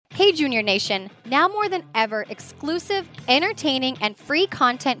Hey Junior Nation, now more than ever, exclusive, entertaining, and free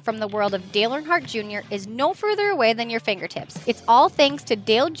content from the world of Dale Earnhardt Jr. is no further away than your fingertips. It's all thanks to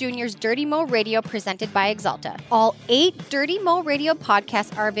Dale Jr.'s Dirty Mo Radio presented by Exalta. All 8 Dirty Mo Radio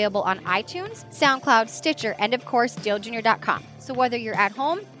podcasts are available on iTunes, SoundCloud, Stitcher, and of course, DaleJr.com. So whether you're at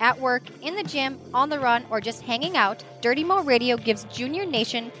home, at work, in the gym, on the run, or just hanging out, Dirty Mo Radio gives Junior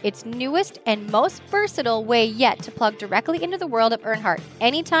Nation its newest and most versatile way yet to plug directly into the world of Earnhardt,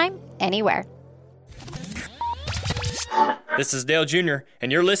 anytime, anywhere. This is Dale Jr.,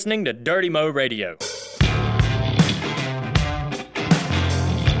 and you're listening to Dirty Mo Radio.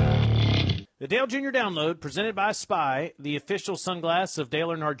 The Dale Jr. Download, presented by Spy, the official sunglass of Dale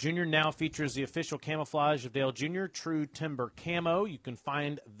Earnhardt Jr., now features the official camouflage of Dale Jr., True Timber Camo. You can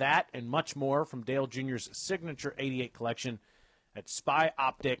find that and much more from Dale Jr.'s signature 88 collection at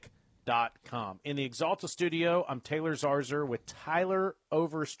spyoptic.com. In the Exalta studio, I'm Taylor Zarzer with Tyler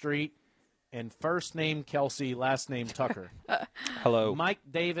Overstreet and first name Kelsey, last name Tucker. Hello. Mike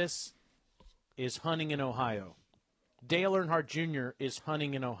Davis is hunting in Ohio. Dale Earnhardt Jr. is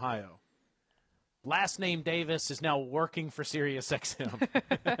hunting in Ohio. Last name Davis is now working for SiriusXM.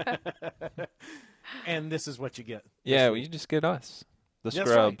 And this is what you get. Yeah, well, you just get us, the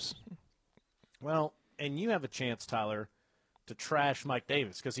scrubs. Right. Well, and you have a chance, Tyler, to trash Mike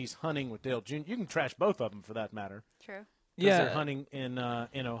Davis because he's hunting with Dale Jr. You can trash both of them for that matter. True. Because they're hunting in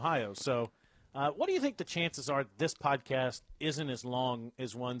Ohio. So what do you think the chances are this podcast isn't as long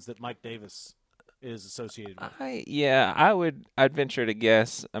as ones that Mike Davis is associated with? I'd venture to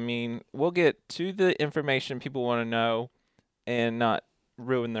guess. I mean, we'll get to the information people want to know and not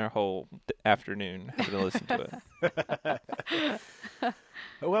ruin their whole afternoon having to listen to it.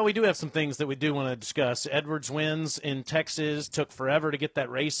 Well, we do have some things that we do want to discuss. Edwards wins in Texas. Took forever to get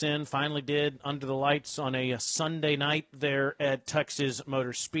that race in. Finally did under the lights on a Sunday night there at Texas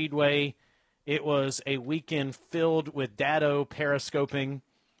Motor Speedway. It was a weekend filled with dado periscoping.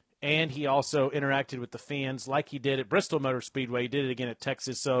 And he also interacted with the fans like he did at Bristol Motor Speedway. He did it again at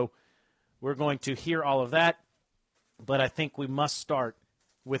Texas. So we're going to hear all of that. But I think we must start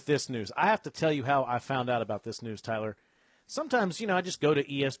with this news. I have to tell you how I found out about this news, Tyler. Sometimes, I just go to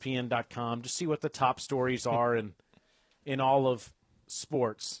ESPN.com to see what the top stories are in all of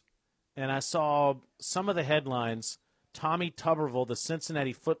sports. And I saw some of the headlines. Tommy Tuberville, the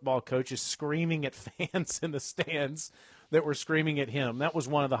Cincinnati football coach, is screaming at fans in the stands that were screaming at him. That was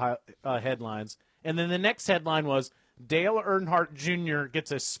one of the headlines. And then the next headline was Dale Earnhardt Jr.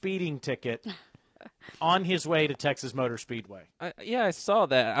 gets a speeding ticket on his way to Texas Motor Speedway. I saw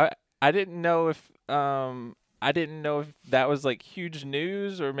that. I didn't know if that was like huge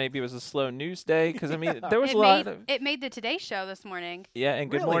news or maybe it was a slow news day because I mean there was it made the Today Show this morning. Yeah, and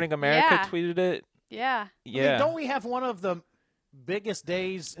Good Morning America tweeted it. Yeah. I mean, don't we have one of the biggest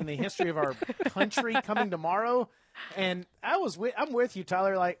days in the history of our country coming tomorrow? And I'm with you,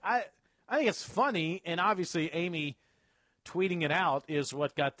 Tyler. Like I think it's funny, and obviously Amy tweeting it out is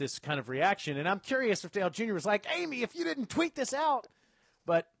what got this kind of reaction. And I'm curious if Dale Jr. was like, Amy, if you didn't tweet this out.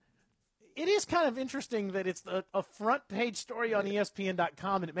 But it is kind of interesting that it's a front page story on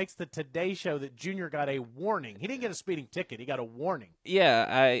ESPN.com, and it makes the Today Show that Jr. got a warning. He didn't get a speeding ticket; he got a warning.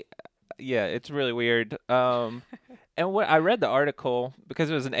 Yeah, it's really weird. And what I read the article because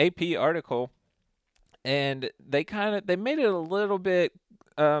it was an AP article. And they made it a little bit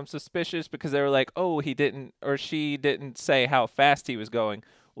suspicious because they were like, oh, he didn't or she didn't say how fast he was going.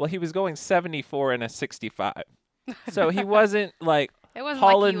 Well, he was going 74 in a 65. So he wasn't like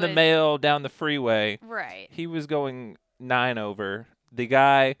hauling the mail down the freeway. Right. He was going 9 over. The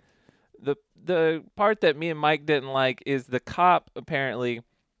guy, the part that me and Mike didn't like is the cop apparently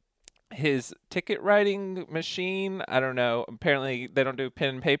his ticket writing machine, I don't know, apparently they don't do pen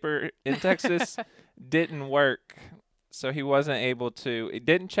and paper in Texas, didn't work. So he wasn't able to, it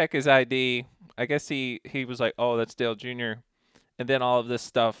didn't check his ID. I guess he was like, oh, that's Dale Jr. And then all of this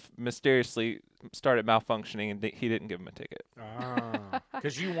stuff mysteriously started malfunctioning and he didn't give him a ticket.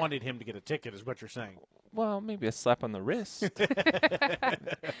 Because you wanted him to get a ticket is what you're saying. Well, maybe a slap on the wrist.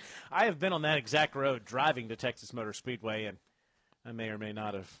 I have been on that exact road driving to Texas Motor Speedway, and I may or may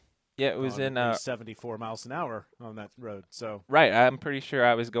not have. Yeah, it was in 74 miles an hour on that road. So right, I'm pretty sure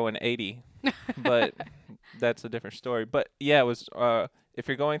I was going 80, but that's a different story. But yeah, it was. If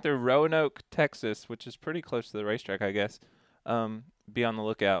you're going through Roanoke, Texas, which is pretty close to the racetrack, I guess, be on the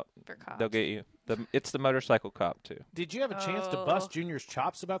lookout. For cops. They'll get you. It's the motorcycle cop too. Did you have a chance to bust Junior's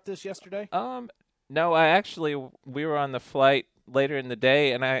chops about this yesterday? No, we were on the flight later in the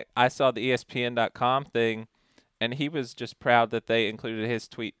day, and I saw the ESPN.com thing. And he was just proud that they included his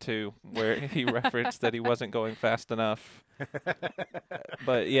tweet, too, where he referenced that he wasn't going fast enough.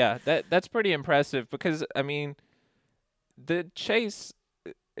 But yeah, that's pretty impressive because I mean, the chase,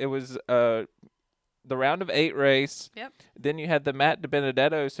 it was the round of 8 race. Yep. Then you had the Matt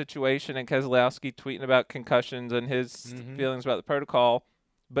DiBenedetto situation and Keselowski tweeting about concussions and his feelings about the protocol,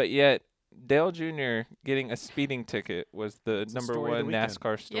 but yet Dale Jr. getting a speeding ticket was the number one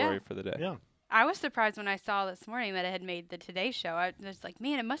NASCAR story for the day. Yeah. I was surprised when I saw this morning that it had made the Today Show. I was like,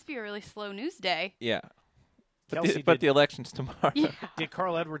 man, it must be a really slow news day. Yeah. Kelsey, But the election's tomorrow. Yeah. Did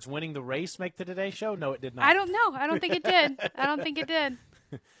Carl Edwards winning the race make the Today Show? No, it did not. I don't know. I don't think it did. I don't think it did.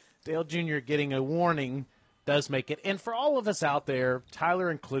 Dale Jr. getting a warning does make it. And for all of us out there, Tyler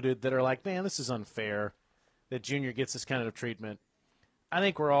included, that are like, man, this is unfair that Jr. gets this kind of treatment. I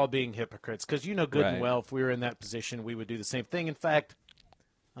think we're all being hypocrites because you know good and well if we were in that position, we would do the same thing. In fact,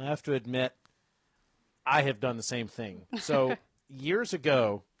 I have to admit, I have done the same thing. So years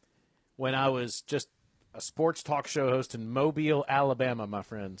ago, when I was just a sports talk show host in Mobile, Alabama, my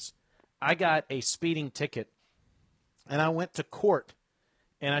friends, I got a speeding ticket, and I went to court.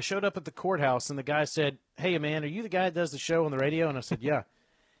 And I showed up at the courthouse, and the guy said, hey, man, are you the guy that does the show on the radio? And I said, yeah.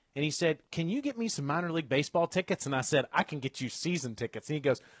 And he said, can you get me some minor league baseball tickets? And I said, I can get you season tickets. And he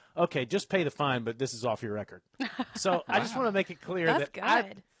goes, okay, just pay the fine, but this is off your record. So I just want to make it clear That's that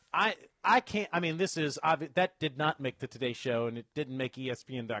good. I can't – I mean, this is – that did not make the Today Show, and it didn't make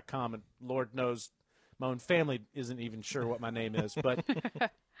ESPN.com, and Lord knows my own family isn't even sure what my name is. But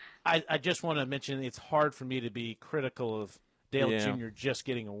I just want to mention it's hard for me to be critical of Dale Jr. just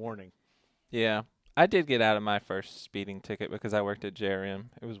getting a warning. Yeah. I did get out of my first speeding ticket because I worked at JRM.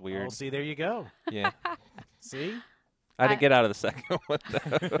 It was weird. Oh, see, there you go. Yeah. See? I didn't get out of the second one,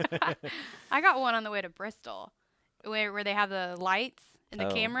 though. I got one on the way to Bristol where they have the lights and the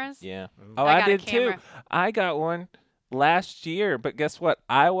cameras. Yeah. Ooh. Oh, I did too. I got one last year, but guess what?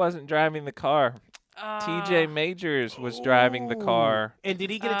 I wasn't driving the car. TJ Majors was driving the car. And did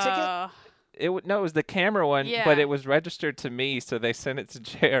he get a ticket? It was the camera one, but it was registered to me, so they sent it to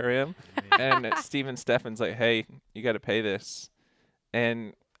JRM. And Steven Steffen's like, "Hey, you got to pay this,"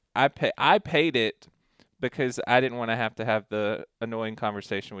 and I paid it because I didn't want to have the annoying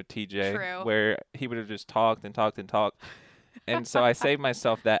conversation with TJ where he would have just talked and talked and talked, and so I saved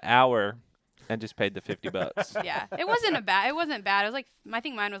myself that hour and just paid the $50. Yeah, it wasn't bad. It was like I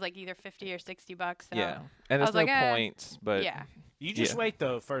think mine was like either $50 or $60. So yeah, and there's no points, but yeah. You just wait,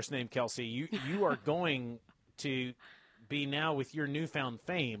 though, first name Kelsey. You are going to be now with your newfound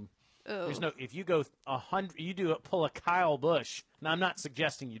fame. There's no if you go 100, pull a Kyle Busch. Now I'm not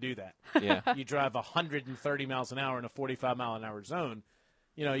suggesting you do that. Yeah, you drive 130 miles an hour in a 45 mile an hour zone.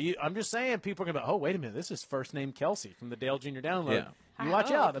 You know, I'm just saying people are gonna be, oh wait a minute, this is first name Kelsey from the Dale Jr. download. Yeah. You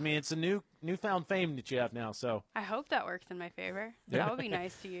watch out. I mean, it's a newfound fame that you have now. So I hope that works in my favor. That would be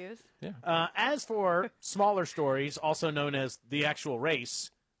nice to use. Yeah. As for smaller stories, also known as the actual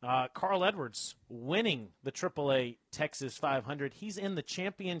race, Carl Edwards winning the AAA Texas 500. He's in the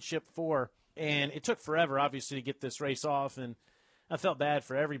championship 4, and it took forever, obviously, to get this race off, and I felt bad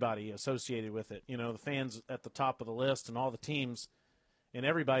for everybody associated with it. You know, the fans at the top of the list and all the teams and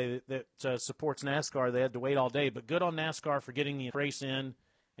everybody that supports NASCAR, they had to wait all day. But good on NASCAR for getting the race in.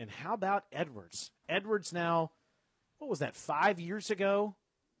 And how about Edwards? Edwards now, what was that, 5 years ago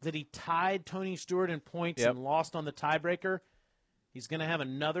that he tied Tony Stewart in points and lost on the tiebreaker? He's going to have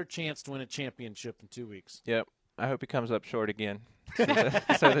another chance to win a championship in 2 weeks. Yep. I hope he comes up short again so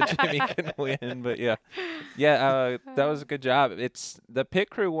that Jimmy can win. But, that was a good job. It's the pit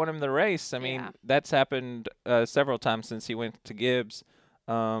crew won him the race. I mean, that's happened several times since he went to Gibbs.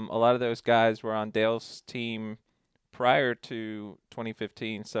 A lot of those guys were on Dale's team prior to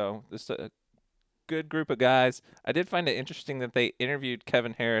 2015, so this is a good group of guys. I did find it interesting that they interviewed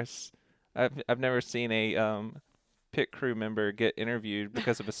Kevin Harris. I've never seen a pit crew member get interviewed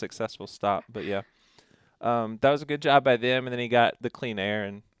because of a successful stop, but that was a good job by them, and then he got the clean air,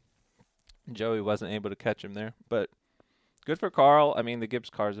 and Joey wasn't able to catch him there. But good for Carl. I mean, the Gibbs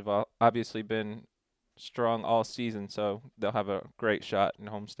cars have obviously been strong all season, so they'll have a great shot in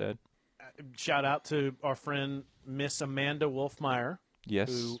Homestead. Shout out to our friend Miss Amanda Wolfmeyer. Yes.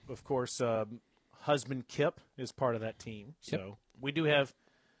 Who, of course, husband Kip is part of that team. So we do have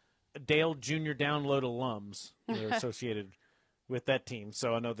Dale Jr. Download alums that are associated with that team.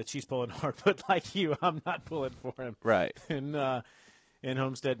 So I know that she's pulling hard, but like you, I'm not pulling for him. Right. In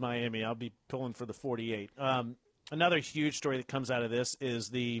Homestead, Miami, I'll be pulling for the 48. Another huge story that comes out of this is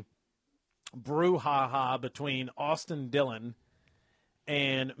the brouhaha between Austin Dillon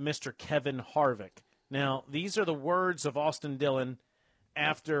and Mr. Kevin Harvick. Now, these are the words of Austin Dillon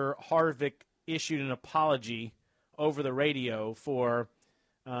after Harvick issued an apology over the radio for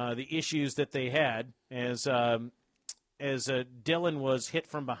the issues that they had. As as Dillon was hit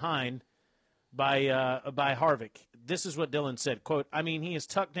from behind by Harvick. This is what Dillon said, quote, "I mean, he is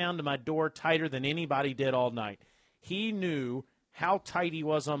tucked down to my door tighter than anybody did all night. He knew how tight he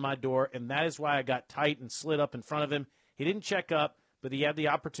was on my door, and that is why I got tight and slid up in front of him. He didn't check up, but he had the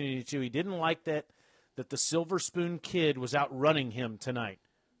opportunity to. He didn't like that the Silver Spoon kid was outrunning him tonight.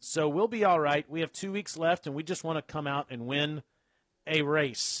 So we'll be all right. We have 2 weeks left, and we just want to come out and win a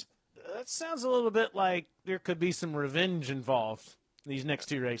race." That sounds a little bit like there could be some revenge involved in these next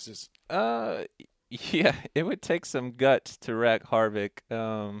 2 races. Yeah, it would take some guts to wreck Harvick.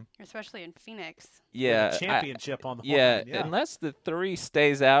 Especially in Phoenix. Yeah, With a championship on the yeah, line. Yeah, unless the 3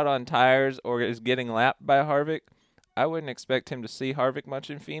 stays out on tires or is getting lapped by Harvick, I wouldn't expect him to see Harvick much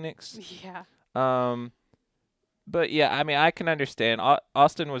in Phoenix. Yeah. But yeah, I mean, I can understand.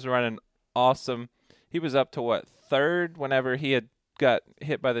 Austin was running awesome. He was up to what, 3rd whenever he had got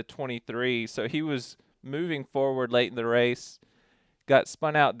hit by the 23. So he was moving forward late in the race, got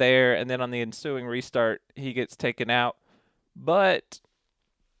spun out there, and then on the ensuing restart, he gets taken out. But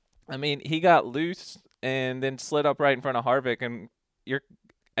I mean, he got loose and then slid up right in front of Harvick, and you're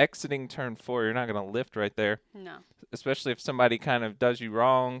exiting turn 4. You're not going to lift right there. No. Especially if somebody kind of does you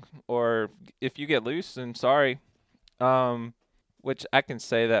wrong, or if you get loose, and sorry. Which I can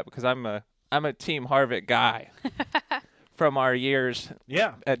say that because I'm a Team Harvick guy from our years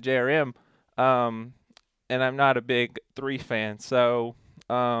at JRM. And I'm not a big 3 fan. So,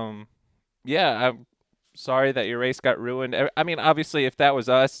 yeah, I'm sorry that your race got ruined. I mean, obviously, if that was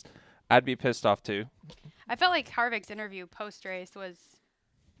us, I'd be pissed off too. I felt like Harvick's interview post-race was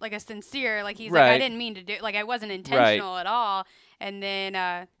like a sincere, like he's Right. like, I didn't mean to do, like I wasn't intentional at all. And then,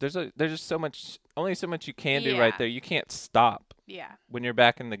 There's just only so much you can do Yeah. right there. You can't stop yeah, when you're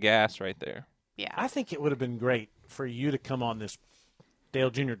back in the gas right there. yeah. I think it would have been great for you to come on this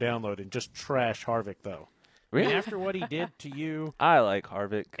Dale Jr. download and just trash Harvick, though. I mean, Really? after what he did to you I like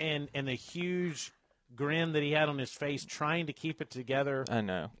Harvick. and the huge grin that he had on his face trying to keep it together I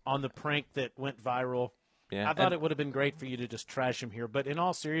know. on the prank that went viral, Yeah. I thought it would have been great for you to just trash him here. But in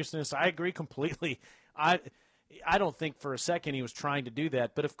all seriousness, I agree completely. I don't think for a second he was trying to do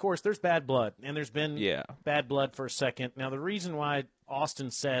that. But, of course, there's bad blood, and there's been bad blood for a second. Now, the reason why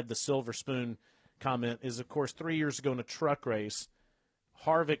Austin said the Silver Spoon comment is, of course, 3 years ago in a truck race,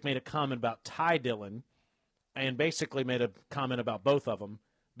 Harvick made a comment about Ty Dillon and basically made a comment about both of them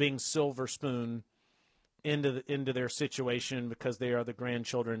being Silver Spoon into their situation because they are the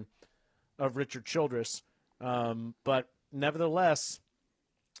grandchildren of Richard Childress. But nevertheless,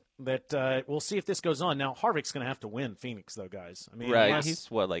 that we'll see if this goes on. Now, Harvick's going to have to win Phoenix, though, guys. I mean, Right. unless- He's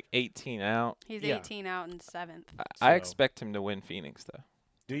what, like 18 out? He's Yeah. 18 out in 7th. I So- expect him to win Phoenix though.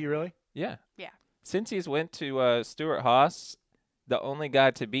 do you really? Yeah. Yeah. Since he's went to Stuart Haas, the only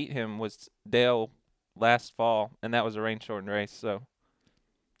guy to beat him was Dale last fall, and that was a rain-shortened race. So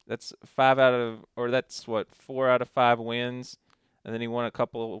that's 4 out of 5 wins, and then he won a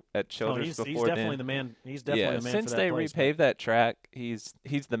couple at Childress he's before definitely then. the man. He's definitely the man since for that they place, repaved that track, he's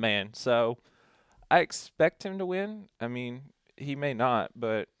the man. So I expect him to win. I mean, he may not,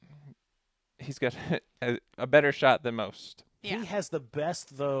 but he's got a better shot than most. Yeah. He has the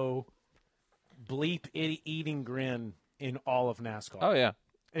best, though, bleep eating grin in all of NASCAR. Oh yeah.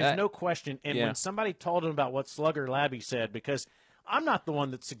 There's no question. And yeah. when somebody told him about what Slugger Labby said, because I'm not the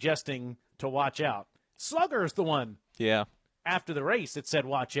one that's suggesting to watch out. Slugger is the one Yeah. after the race that said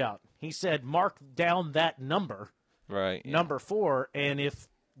watch out. He said mark down that number, Right. Yeah. number 4, and if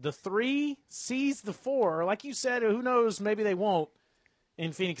the 3 sees the 4, like you said, who knows, maybe they won't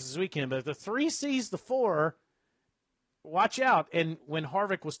in Phoenix this weekend, but if the 3 sees the 4, watch out. And when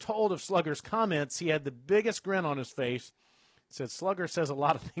Harvick was told of Slugger's comments, he had the biggest grin on his face. Said Slugger says a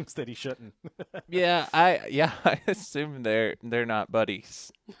lot of things that he shouldn't. Yeah, I assume they're not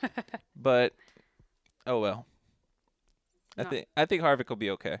buddies. But oh well. No. I think Harvick will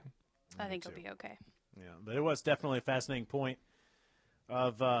be okay. I think he'll be okay. Yeah, but it was definitely a fascinating point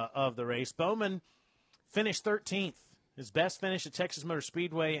of the race. Bowman finished 13th, his best finish at Texas Motor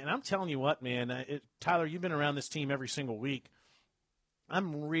Speedway. And I'm telling you what, man, Tyler, you've been around this team every single week.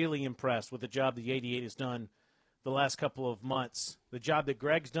 I'm really impressed with the job the 88 has done the last couple of months. The job that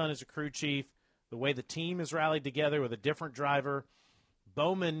Greg's done as a crew chief, the way the team has rallied together with a different driver.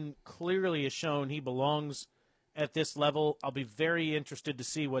 Bowman clearly has shown he belongs at this level. I'll be very interested to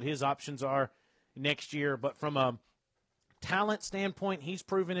see what his options are next year. But from a talent standpoint, he's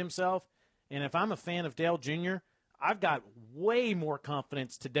proven himself. And if I'm a fan of Dale Jr., I've got way more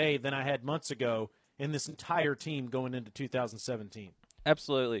confidence today than I had months ago in this entire team going into 2017.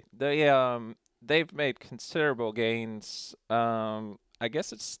 Absolutely. They've made considerable gains. I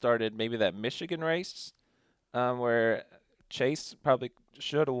guess it started maybe that Michigan race. where Chase probably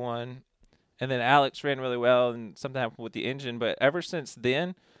should have won. And then Alex ran really well, and something happened with the engine. But ever since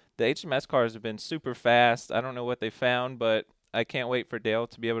then, the HMS cars have been super fast. I don't know what they found, but I can't wait for Dale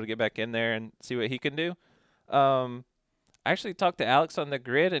to be able to get back in there and see what he can do. I actually talked to Alex on the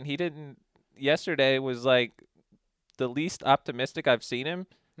grid, and yesterday was like the least optimistic I've seen him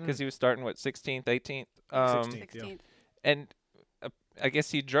because he was starting, 16th, 18th? 16th. 16th. And I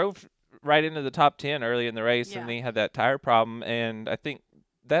guess he drove right into the top 10 early in the race, and he had that tire problem, and I think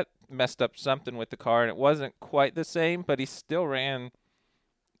that messed up something with the car, and it wasn't quite the same, but he still ran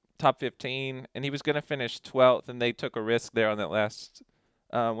top 15, and he was going to finish 12th, and they took a risk there on that last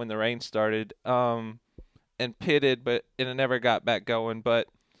when the rain started, and pitted, but it never got back going. But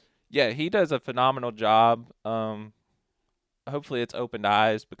yeah, he does a phenomenal job. Hopefully it's opened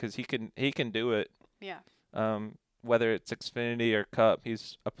eyes because he can do it. Yeah. Whether it's Xfinity or Cup,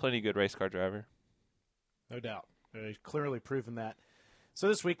 he's a plenty good race car driver. No doubt. He's clearly proven that. So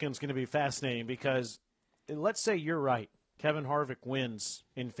this weekend's going to be fascinating because let's say you're right. Kevin Harvick wins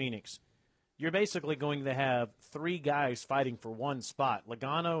in Phoenix. You're basically going to have 3 guys fighting for one spot.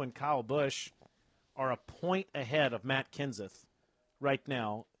 Logano and Kyle Busch are a point ahead of Matt Kenseth right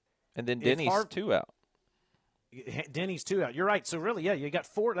now. And then Denny's 2 out. Denny's 2 out. You're right. So really, yeah, you got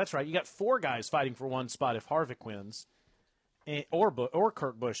 4. That's right. You got 4 guys fighting for one spot if Harvick wins, or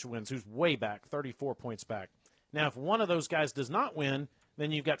Kurt Busch wins, who's way back, 34 points back. Now, if one of those guys does not win,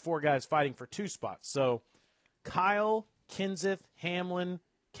 then you've got 4 guys fighting for 2 spots. So Kyle, Kenseth, Hamlin,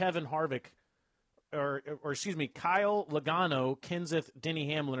 Kevin Harvick, or excuse me, Kyle, Logano, Kenseth, Denny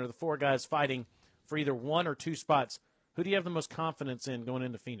Hamlin are the 4 guys fighting for either 1 or 2 spots. Who do you have the most confidence in going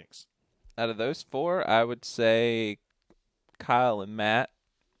into Phoenix? Out of those 4, I would say Kyle and Matt,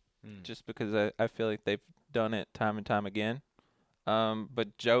 just because I feel like they've done it time and time again.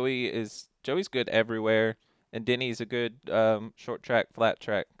 But Joey's good everywhere, and Denny's a good short track, flat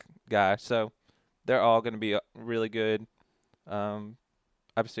track guy. So they're all going to be really good.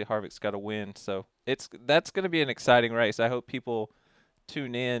 Obviously, Harvick's got to win, so that's going to be an exciting race. I hope people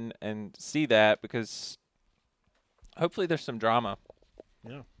tune in and see that because hopefully there's some drama.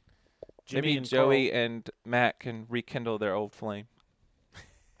 Yeah. Maybe Joey and Matt can rekindle their old flame.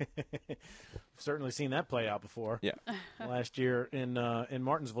 We've certainly seen that play out before. Yeah. Last year in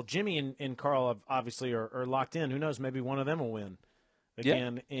Martinsville. Jimmy and Carl obviously are locked in. Who knows? Maybe one of them will win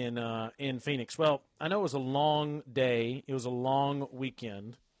again in Phoenix. Well, I know it was a long day. It was a long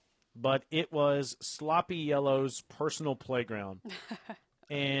weekend, but it was Sloppy Yellow's personal playground.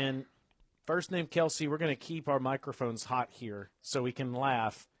 And first name Kelsey, we're going to keep our microphones hot here so we can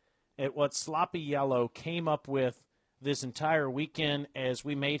laugh at what Sloppy Yellow came up with this entire weekend as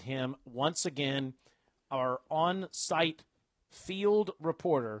we made him, once again, our on-site field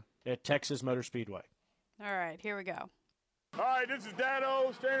reporter at Texas Motor Speedway. All right, here we go. All right, this is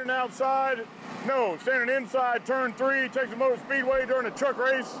Dado standing inside turn 3, Texas Motor Speedway during a truck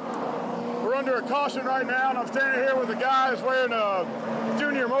race. We're under a caution right now, and I'm standing here with the guys wearing a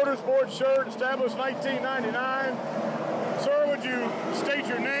Junior Motorsports shirt established 1999. Sir, would you state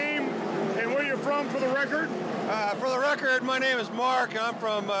your name and where you're from for the record? For the record, my name is Mark. I'm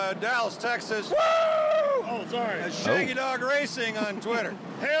from Dallas, Texas. Woo! Oh, sorry. Shaggy Dog Racing on Twitter.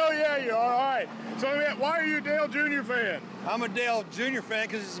 Hell yeah, you are. All right. So why are you a Dale Jr. fan? I'm a Dale Jr. fan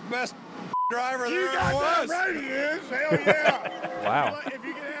because he's the best driver there You ever got was. that right, he is. Hell yeah. Wow. If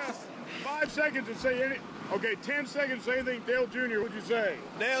you could have 5 seconds to say 10 seconds to say anything Dale Jr., what'd you say?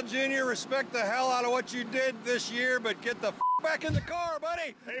 Dale Jr., respect the hell out of what you did this year, but get the back in the car,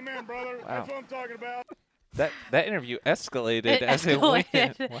 buddy. Amen, brother. Wow. That's what I'm talking about. That interview escalated It as it went.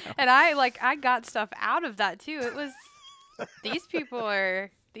 escalated. Wow. And I got stuff out of that too. It was these people were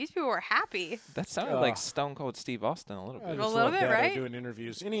happy. That sounded like Stone Cold Steve Austin a little I bit. just little love bit, Dado right? doing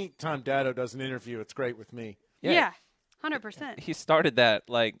interviews. Anytime Dado does an interview, it's great with me. Yeah, 100%. He started that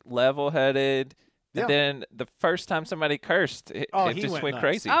like level-headed, Yeah. and then the first time somebody cursed, it He just went went nuts.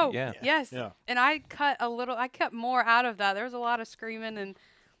 crazy. Oh, yeah. yes. Yeah. And I cut more out of that. There was a lot of screaming and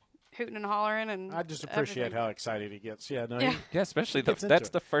hooting and hollering and I just appreciate everything. how excited he gets. Yeah, no, Yeah. Yeah, especially gets into that's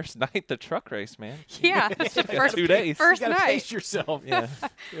it. the first night the truck race, man. Yeah, that's the first 2 days. First you got to night. taste yourself. Yeah.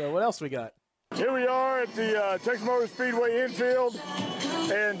 Yeah. What else we got? Here we are at the Texas Motor Speedway infield,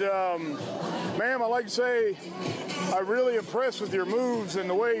 and ma'am, I'd like to say I'm really impressed with your moves and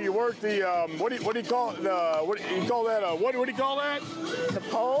the way you work the what do you call it? What do you call that?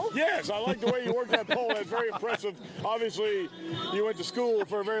 pole? Yes, I like the way you work that pole. That's very impressive. Obviously, you went to school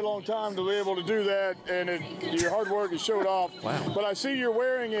for a very long time to be able to do that, and your hard work is showed off. Wow. But I see you're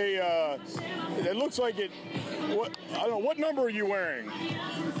wearing it looks like it, I don't know, what number are you wearing?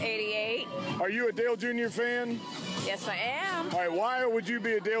 88. Are you a Dale Jr. fan? Yes, I am. All right, why would you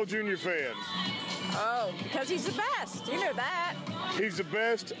be a Dale Jr. fan? Oh, because he's the best. You know that. He's the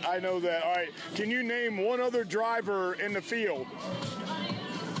best. I know that. All right, can you name one other driver in the field?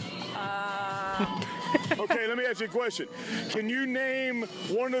 Okay, let me ask you a question. Can you name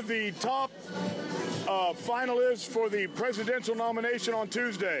one of the top finalists for the presidential nomination on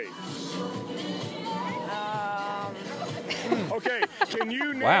Tuesday? Okay, can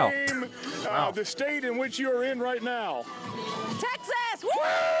you name the state in which you are in right now? Texas! Woo!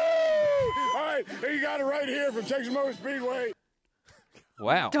 All right, you got it right here from Texas Motor Speedway.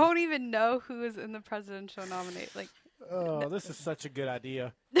 Wow. Don't even know who is in the presidential nominate. Like, Oh, this is such a good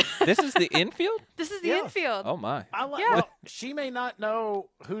idea. This is the infield? this is the Yeah. infield. Oh, my. Well, she may not know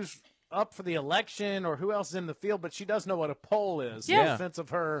who's up for the election or who else is in the field, but she does know what a poll is. Yeah. In the sense of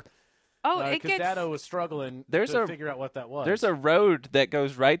her, Oh, it because gets. Dado was struggling There's to a- figure out what that was. There's a road that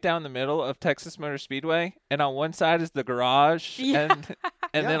goes right down the middle of Texas Motor Speedway, and on one side is the garage, Yeah.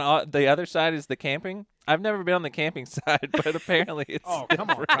 and then the other side is the camping. I've never been on the camping side, but apparently it's Oh, come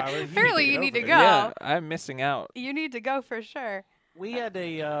on, Tyler. Apparently you need to over go. there. yeah, I'm missing out. You need to go for sure. We had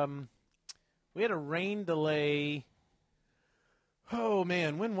a rain delay. Oh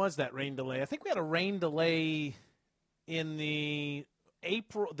man, when was that rain delay? I think we had a rain delay in the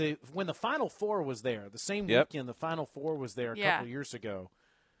April, when the Final Four was there. The same Yep. weekend the Final Four was there a Yeah. couple of years ago,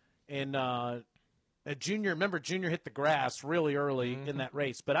 and a Junior hit the grass really early in that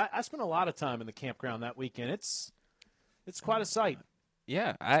race. But I spent a lot of time in the campground that weekend. It's quite a sight.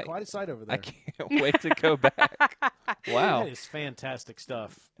 Yeah, It's quite a sight over there. I can't wait to go back. Wow. That is fantastic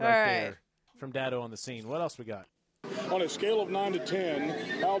stuff All right right. there from Dado on the scene. What else we got? On a scale of 9 to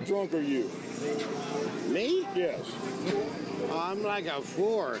 10, how drunk are you? Me? Yes. I'm like a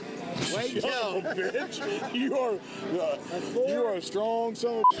 4. Wait Son till. of a bitch. You are a strong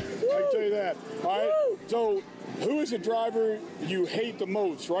son of a I can tell you that. All right. So, who is the driver you hate the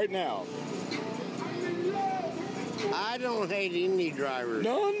most right now? I don't hate any drivers.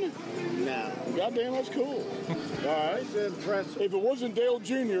 None? No. Goddamn, that's cool. All right. It's impressive. If it wasn't Dale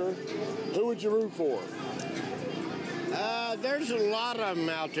Jr., who would you root for? There's a lot of them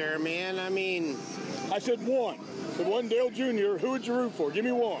out there, man. I mean, I said one. If it wasn't Dale Jr., who would you root for? Give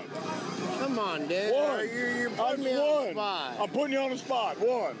me one. come on, dude. One. You're I'm putting me on the one. spot. I'm putting you on the spot.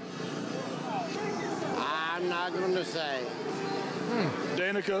 One. I'm not going to say.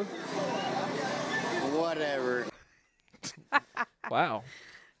 Danica. Whatever. Wow.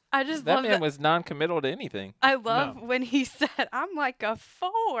 I just That love man that. was non-committal to anything. I love when he said, "I'm like a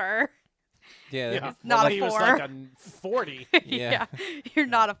 4." Yeah. not a he was 4. like a 40. Yeah. You're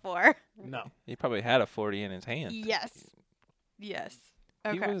not a 4. No. He probably had a 40 in his hand. Yes. Yes. He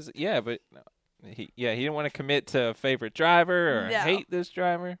Okay. was, but he didn't want to commit to a favorite driver or No. hate this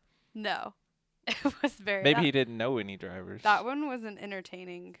driver. No. It was very. Maybe that, he didn't know any drivers. that one was an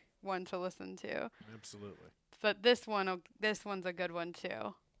entertaining one to listen to, Absolutely. but this one's a good one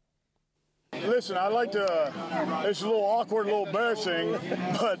too. Listen, I like to. It's a little awkward, a little embarrassing,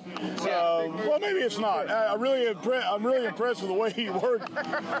 but well, maybe it's not. I'm really impressed with the way you work.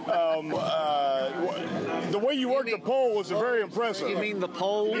 The way you work the pole was very impressive. You mean the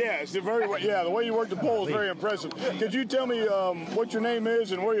pole? Yes, the way you work the pole is very impressive. Could you tell me what your name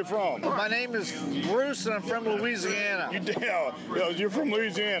is and where you're from? My name is Bruce, and I'm from Louisiana. You're from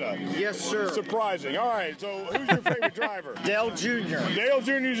Louisiana. Yes, sir. Surprising. All right, so who's your favorite driver? Dale Jr. Dale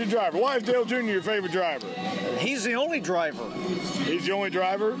Jr. is your driver. Why is Dale Jr. your favorite driver? He's the only driver. He's the only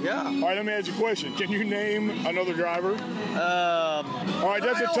driver? Yeah. All right, let me ask you a question. Can you name another driver? All right,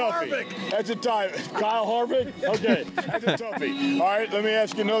 that's Kyle a toughie. Harvick. That's a tie. Kyle Harvick? Okay, that's a toughie. All right, let me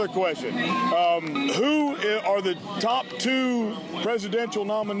ask you another question. Who are the top 2 presidential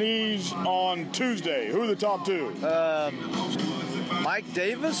nominees on Tuesday? Who are the top 2? Mike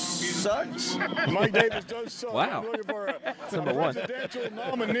Davis sucks. Mike Davis does suck. Wow. I'm looking for a number one. presidential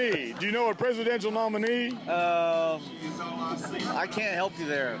nominee. Do you know a presidential nominee? I can't help you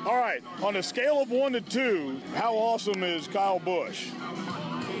there. All right, on a scale of 1 to 2, how awesome is Kyle Busch?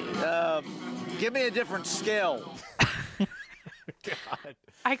 Give me a different scale.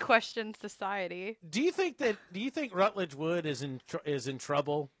 I question society. Do you think Rutledge Wood is in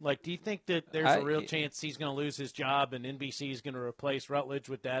trouble? Like, do you think that there's a real chance he's going to lose his job and NBC is going to replace Rutledge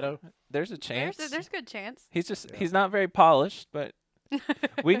with Dado? There's a chance. There's a good chance. He's not very polished, but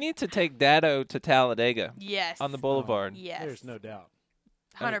we need to take Dado to Talladega. Yes. On the boulevard. Yes. There's no doubt.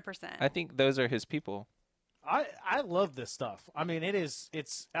 100%. I think those are his people. I love this stuff. I mean,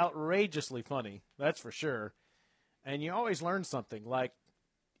 it's outrageously funny. That's for sure. And you always learn something. Like,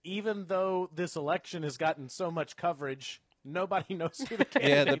 even though this election has gotten so much coverage, nobody knows who the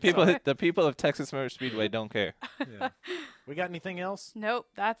candidates are. The people of Texas Motor Speedway don't care. Yeah. We got anything else? Nope,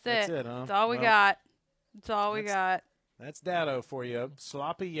 that's it. That's it, huh? That's all we got. That's all we got. That's Dado for you.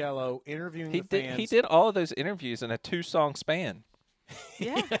 Sloppy Yellow interviewing the fans. He did all of those interviews in a 2-song span.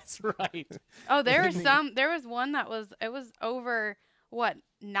 Yeah, that's right. Oh, there was one that was over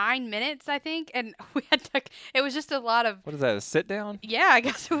 9 minutes, I think, and we had to. It was just a lot of. What is that? A sit down? Yeah, I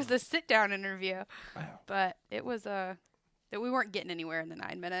guess it was a sit down interview. Wow. But it was that we weren't getting anywhere in the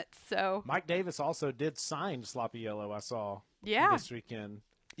 9 minutes. So Mike Davis also did sign Sloppy Yellow. I saw. Yeah. This weekend.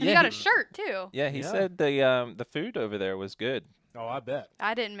 And he got a shirt too. Yeah, he said the food over there was good. Oh, I bet.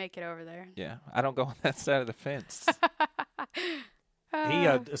 I didn't make it over there. Yeah, I don't go on that side of the fence.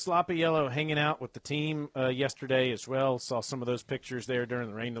 Sloppy Yellow hanging out with the team yesterday as well. Saw some of those pictures there during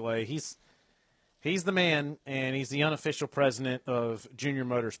the rain delay. He's the man, and he's the unofficial president of Junior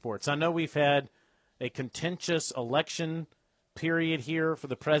Motorsports. I know we've had a contentious election period here for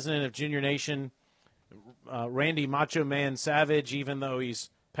the president of Junior Nation. Randy Macho Man Savage, even though he's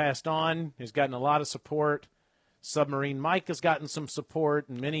passed on, has gotten a lot of support. Submarine Mike has gotten some support,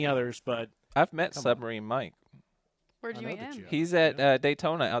 and many others. But I've met Submarine Mike. Where'd you meet him? He's at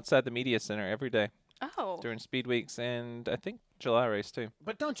Daytona outside the media center every day. Oh. During speed weeks and I think July race too.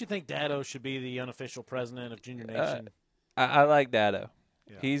 But don't you think Dado should be the unofficial president of Junior Nation? I like Dado.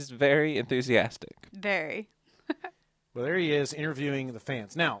 Yeah. He's very enthusiastic. Very. Well, there he is interviewing the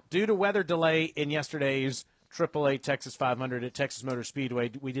fans. Now, due to weather delay in yesterday's AAA Texas 500 at Texas Motor Speedway,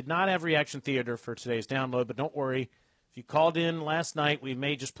 we did not have Reaction Theater for today's download, but don't worry. If you called in last night, we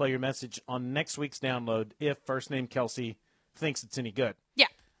may just play your message on next week's download if First Name Kelsey thinks it's any good. Yeah.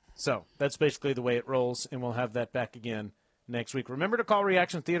 So that's basically the way it rolls, and we'll have that back again next week. Remember to call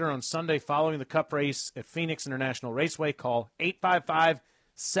Reaction Theater on Sunday following the Cup race at Phoenix International Raceway. Call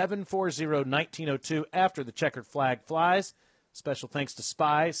 855-740-1902 after the checkered flag flies. Special thanks to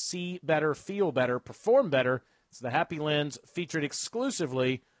Spy. See better, feel better, perform better. It's the Happy Lens featured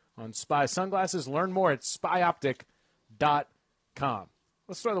exclusively on Spy Sunglasses. Learn more at spyoptic.com.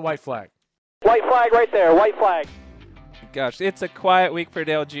 Let's throw the white flag. White flag right there, white flag. Gosh, it's a quiet week for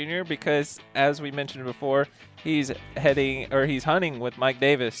Dale Jr. because, as we mentioned before, he's hunting with Mike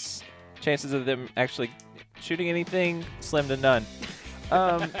Davis. Chances of them actually shooting anything, slim to none.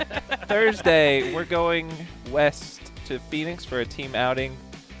 Thursday, we're going west to Phoenix for a team outing.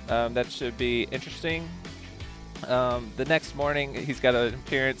 That should be interesting. The next morning, he's got an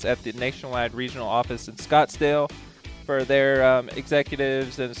appearance at the Nationwide Regional Office in Scottsdale for their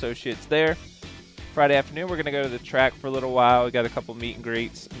executives and associates there. Friday afternoon, we're going to go to the track for a little while. We got a couple meet and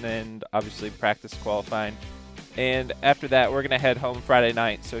greets, and then obviously practice qualifying. And after that, we're going to head home Friday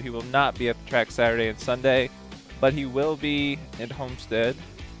night. So he will not be at the track Saturday and Sunday, but he will be at Homestead.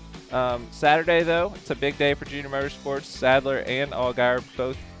 Saturday, though, it's a big day for Junior Motorsports. Sadler and Allgaier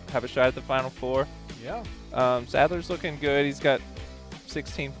both have a shot at the Final Four. Yeah. Sadler's looking good. He's got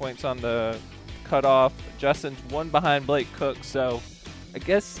 16 points on the cutoff. Justin's one behind Blake Cook, so I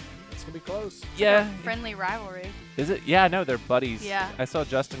guess it's going to be close. Yeah. Like a friendly rivalry. Is it? Yeah, no, they're buddies. Yeah. I saw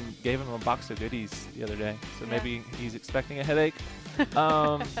Justin gave him a box of goodies the other day, so maybe he's expecting a headache.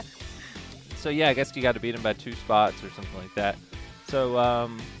 So, yeah, I guess you got to beat him by 2 spots or something like that. So,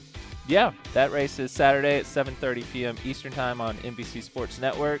 yeah, that race is Saturday at 7:30 p.m. Eastern Time on NBC Sports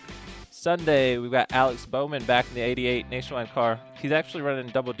Network. Sunday, we've got Alex Bowman back in the 88 Nationwide car. He's actually running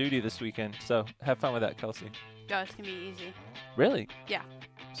double duty this weekend, so have fun with that, Kelsey. Oh, it's going to be easy. Really? Yeah.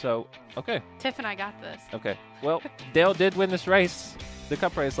 So, okay. Tiff and I got this. Okay. Well, Dale did win this race, the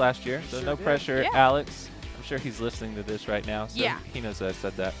Cup race last year, so no pressure. Yeah. Alex, I'm sure he's listening to this right now, so he knows that I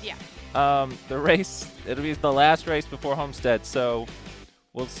said that. Yeah. The race, it'll be the last race before Homestead, so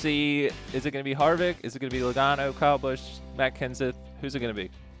we'll see. Is it going to be Harvick? Is it going to be Logano, Kyle Busch, Matt Kenseth? Who's it going to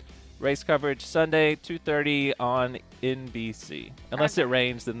be? Race coverage Sunday, 2:30 on NBC. Unless it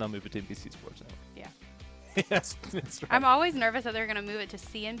rains, then they'll move it to NBC Sports Network. Yeah. Yes, that's right. I'm always nervous that they're going to move it to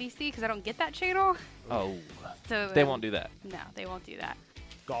CNBC because I don't get that channel. Oh. So they won't do that. No, they won't do that.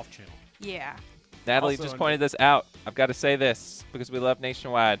 Golf Channel. Yeah. Natalie Also just pointed this out. I've got to say this because we love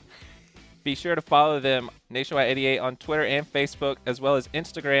Nationwide. Be sure to follow them, Nationwide 88, on Twitter and Facebook, as well as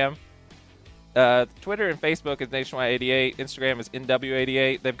Instagram. Twitter and Facebook is Nationwide 88. Instagram is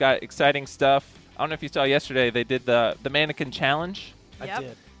NW88. They've got exciting stuff. I don't know if you saw yesterday. They did the mannequin challenge. I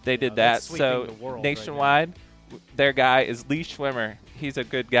did. They did that's that. sweeping So the world Nationwide, their guy is Lee Schwimmer. He's a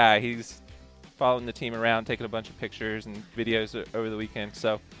good guy. He's following the team around, taking a bunch of pictures and videos over the weekend.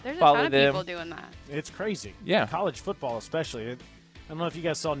 So There's a follow ton of them. people doing that. It's crazy. Yeah. College football especially. I don't know if you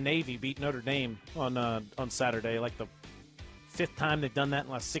guys saw Navy beat Notre Dame on Saturday, like the 5th time they've done that in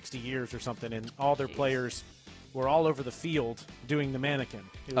the last 60 years or something, and all their players were all over the field doing the mannequin.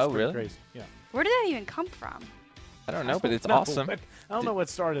 It was Oh, pretty really? crazy. Yeah. Where did that even come from? I don't know, but it's No, awesome. I don't know what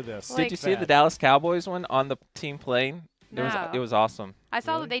started this. Did you see the Dallas Cowboys one on the team plane? No. It was awesome. I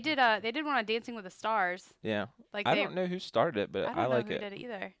saw that they did one on Dancing with the Stars. Yeah. Like I don't know who started it, but I like know who it. did it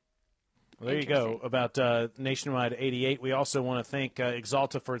either. Well, there you go. About Nationwide 88. We also want to thank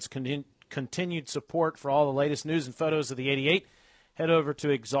Exalta for its continued support for all the latest news and photos of the 88. Head over to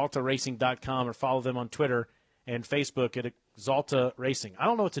exaltaracing.com or follow them on Twitter and Facebook at Exalta Racing. I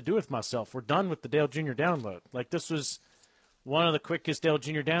don't know what to do with myself. We're done with the Dale Jr. download. Like, this was one of the quickest Dale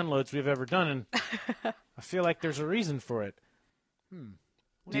Jr. downloads we've ever done, and I feel like there's a reason for it.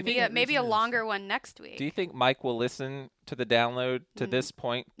 Maybe a longer one next week. Do you think Mike will listen to the download to this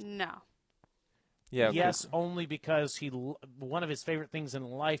point? No. Yeah. Yes, only because one of his favorite things in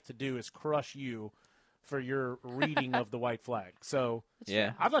life to do is crush you for your reading of the white flag. So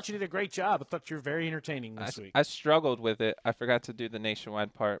yeah, I thought you did a great job. I thought you were very entertaining this week. I struggled with it. I forgot to do the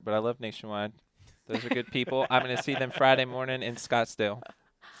Nationwide part, but I love Nationwide. Those are good people. I'm going to see them Friday morning in Scottsdale.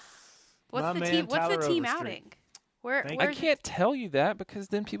 What's the team outing? I can't tell you that because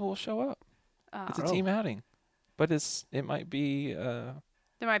then people will show up. Oh. It's a team outing, but it might be. There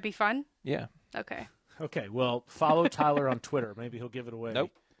might be fun. Yeah. Okay. Okay. Well, follow Tyler on Twitter. Maybe he'll give it away.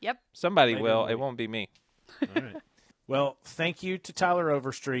 Nope. Yep. Somebody Maybe will. It won't be me. All right. Well, thank you to Tyler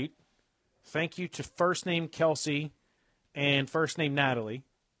Overstreet. Thank you to first name Kelsey and first name Natalie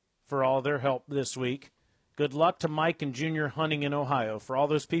for all their help this week. Good luck to Mike and Junior hunting in Ohio. For all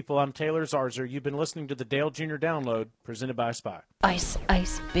those people, I'm Taylor Zarzer. You've been listening to the Dale Jr. Download presented by Spy. Ice,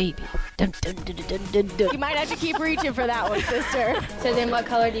 ice, baby. Dun, dun, dun, dun, dun, dun. You might have to keep reaching for that one, sister. So then what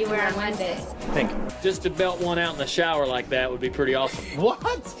color do you wear on Wednesdays? Pink. Just to belt one out in the shower like that would be pretty awesome. What?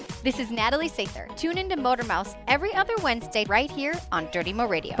 This is Natalie Sather. Tune into Motor Mouse every other Wednesday right here on Dirty Mo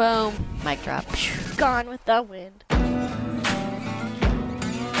Radio. Boom. Mic drop. Gone with the wind.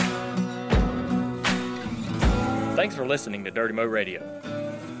 Thanks for listening to Dirty Mo Radio.